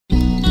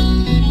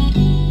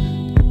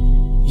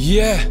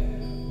Yeah,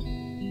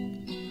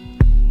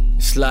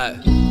 it's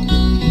like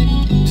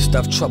just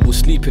have trouble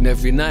sleeping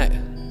every night.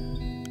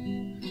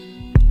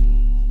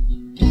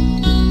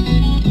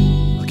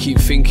 I keep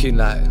thinking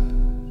like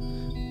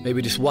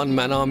maybe this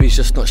one-man army is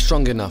just not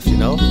strong enough, you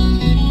know?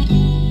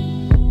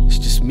 It's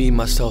just me,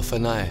 myself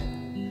and I.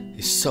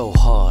 It's so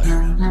hard.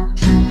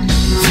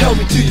 Tell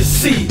me, do you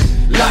see?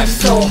 Life's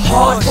so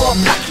hard for a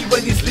paki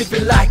when he's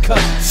living like a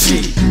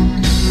G.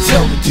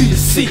 Tell me, do you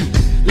see?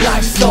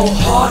 Life's so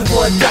hard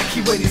for a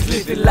daki when he's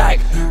living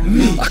like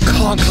me. I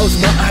can't close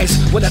my eyes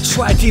when I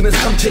try, demons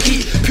come to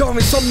eat. Pure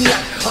insomniac,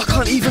 I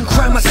can't even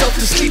cry myself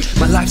to sleep.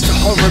 My life's a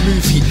horror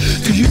movie,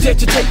 do you dare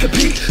to take a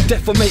peek?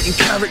 Deformating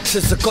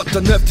characters have got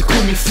the nerve to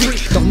call me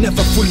freak. They'll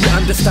never fully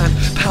understand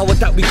power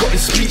that we got in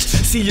speech.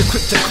 See, you're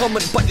quick to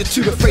comment but you're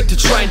too afraid to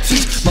try and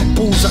teach. My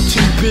balls are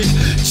too big,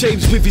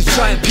 James with his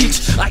giant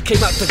peach. I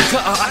came out the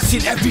gutter, I've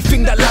seen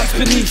everything that lies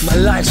beneath. My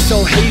life's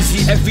so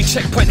hazy, every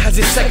checkpoint has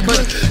its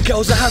segment.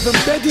 Girls I haven't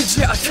bedded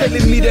yet are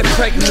telling me they're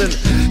pregnant.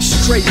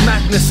 Straight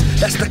madness,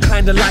 that's the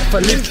kind of life I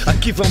live. I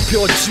give them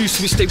pure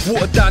juice which they've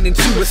watered down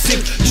into a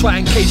sieve. Try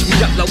and cage me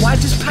up like, why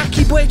this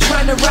paki boy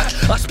trying to rap?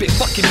 I spit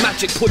fucking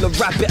magic, pull a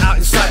rabbit out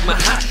inside my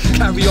hat.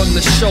 Carry on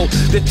the show,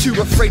 they're too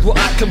afraid what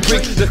I can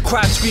bring. The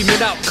crowd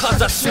screaming out,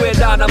 cause I swear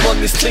down I'm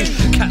on this thing.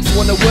 Cats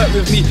wanna work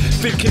with me,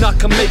 thinking I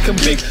can make them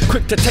big.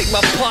 Quick to take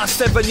my past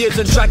 7 years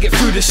and drag it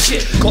through the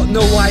shit. Got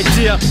no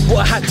idea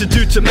what I had to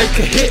do to make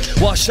a hit.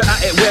 Whilst you're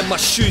at it, wear my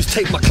shoes,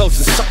 take my clothes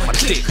and suck my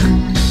dick.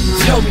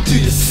 Tell me, do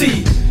you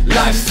see?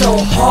 Life's so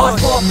hard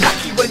for a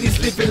paki when he's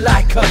living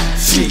like a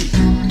G.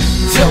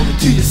 Tell me,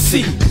 do you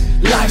see?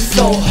 Life's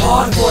so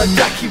hard for a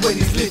daki when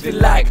he's living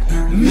like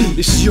me.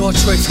 It's your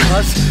choice,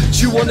 cuz.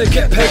 Do you wanna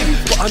get paid?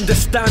 But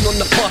understand on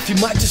the path you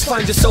might just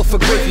find yourself a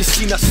grave. You've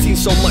seen, I've seen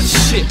so much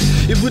shit,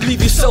 it would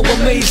leave you so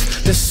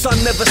amazed. The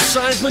sun never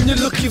shines when you're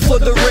looking for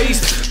the rays.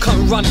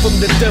 Can't run from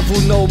the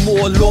devil no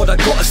more, Lord, I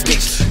got a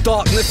stitch.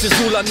 Darkness is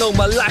all I know,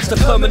 my life's a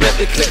permanent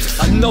eclipse.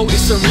 I know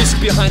it's a risk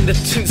behind the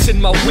tints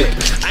in my whip.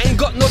 I ain't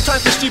got no time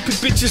for stupid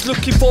bitches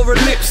looking for a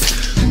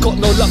lips. Got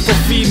no love for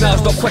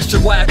females, don't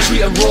question why I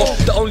treat her raw.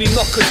 The only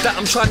knockers that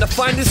I'm trying to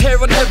find is here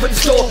on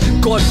heaven's door.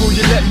 God, will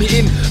you let me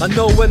in? I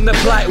know when the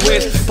blight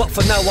wears, but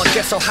for now I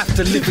guess I'll have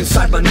to live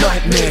inside my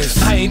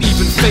nightmares. I ain't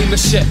even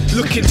famous yet,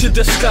 look into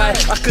the sky.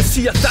 I can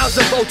see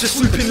 1,000 vultures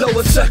swooping low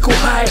and circle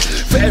high.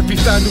 For every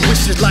fan who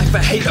wishes life a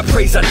hate, I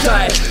praise I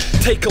die.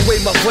 Take away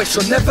my voice,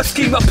 you'll never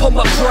scheme upon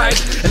my pride.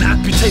 And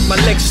amputate my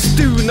legs,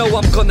 still know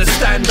I'm gonna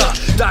stand up.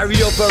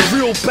 Diary of a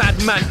real bad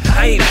man,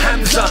 I ain't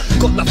Hamza.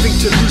 Got nothing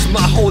to lose,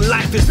 my whole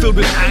life is filled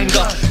with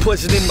anger.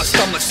 Poison in my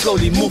stomach,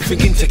 slowly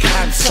morphing into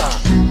cancer.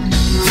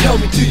 Tell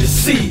me, do you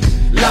see?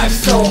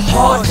 Life's so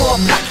hard for a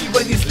paki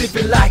when he's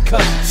living like a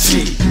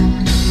G.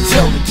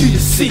 Tell me, do you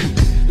see?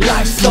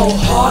 Life's so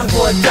hard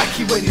for a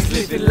daki when he's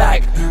living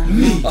like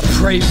me. I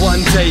pray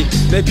one day,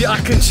 maybe I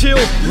can chill,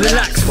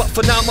 relax. But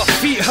for now my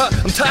feet hurt,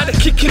 I'm tired of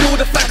kicking all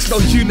the facts. No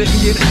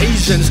unity in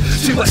Asians,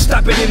 too much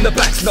stabbing in the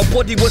backs.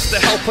 Nobody wants to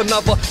help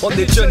another on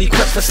their journey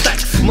quest for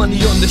stacks.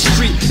 Money on the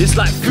street is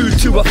like food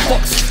to a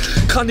fox.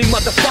 Cunning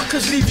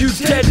motherfuckers leave you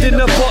dead in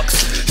a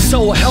box.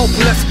 So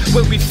helpless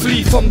when we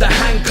flee from the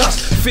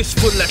handcuffs. Fist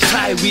full of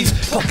tie-weeds,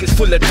 pockets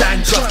full of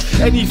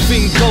dandruff.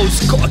 Anything goes,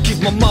 gotta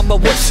give my mama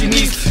what she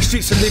needs.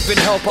 Streets are living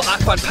hell, but I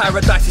find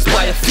paradise is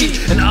by her feet.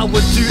 And I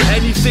would do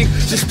anything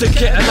just to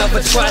get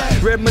another try.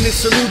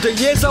 Reminiscing all the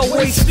years I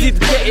wasted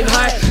getting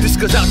high. This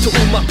goes out to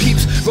all my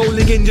peeps,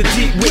 rolling in your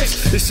deep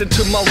whips. Listen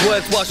to my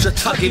words whilst you're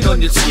tugging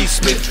on your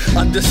T-Smith.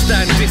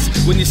 Understand this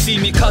when you see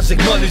me, cuz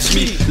acknowledge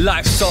me.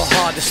 Life's so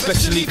hard,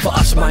 especially for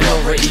us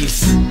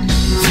minorities.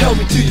 Tell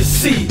me, do you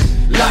see?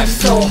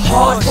 Life's so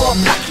hard for a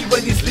paki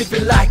when he's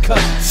living like a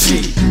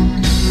G.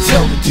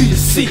 Tell me, do you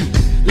see?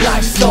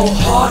 Life's so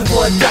hard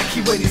for a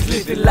daki when he's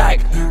living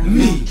like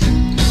me.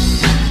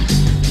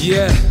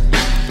 Yeah,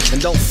 and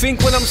don't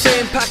think when I'm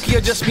saying paki I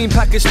just mean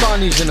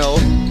Pakistanis, you know.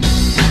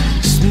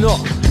 It's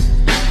not,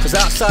 cause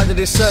outside of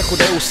this circle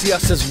they all see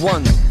us as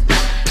one.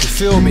 You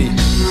feel me?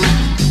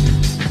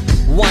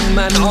 One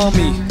man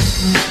army,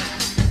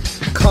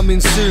 coming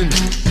soon.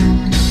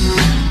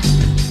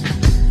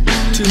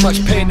 Too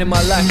much pain in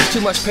my life, too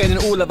much pain in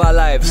all of our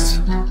lives.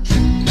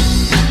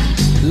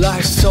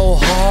 Life's so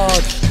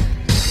hard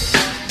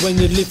when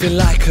you're living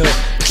like a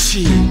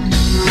G.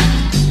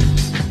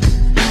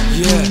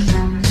 Yeah,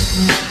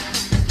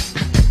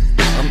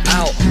 I'm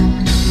out.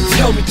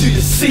 Tell me, do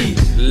you see?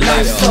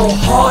 Life's so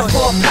hard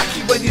for a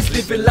paki when he's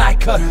living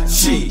like a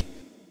G.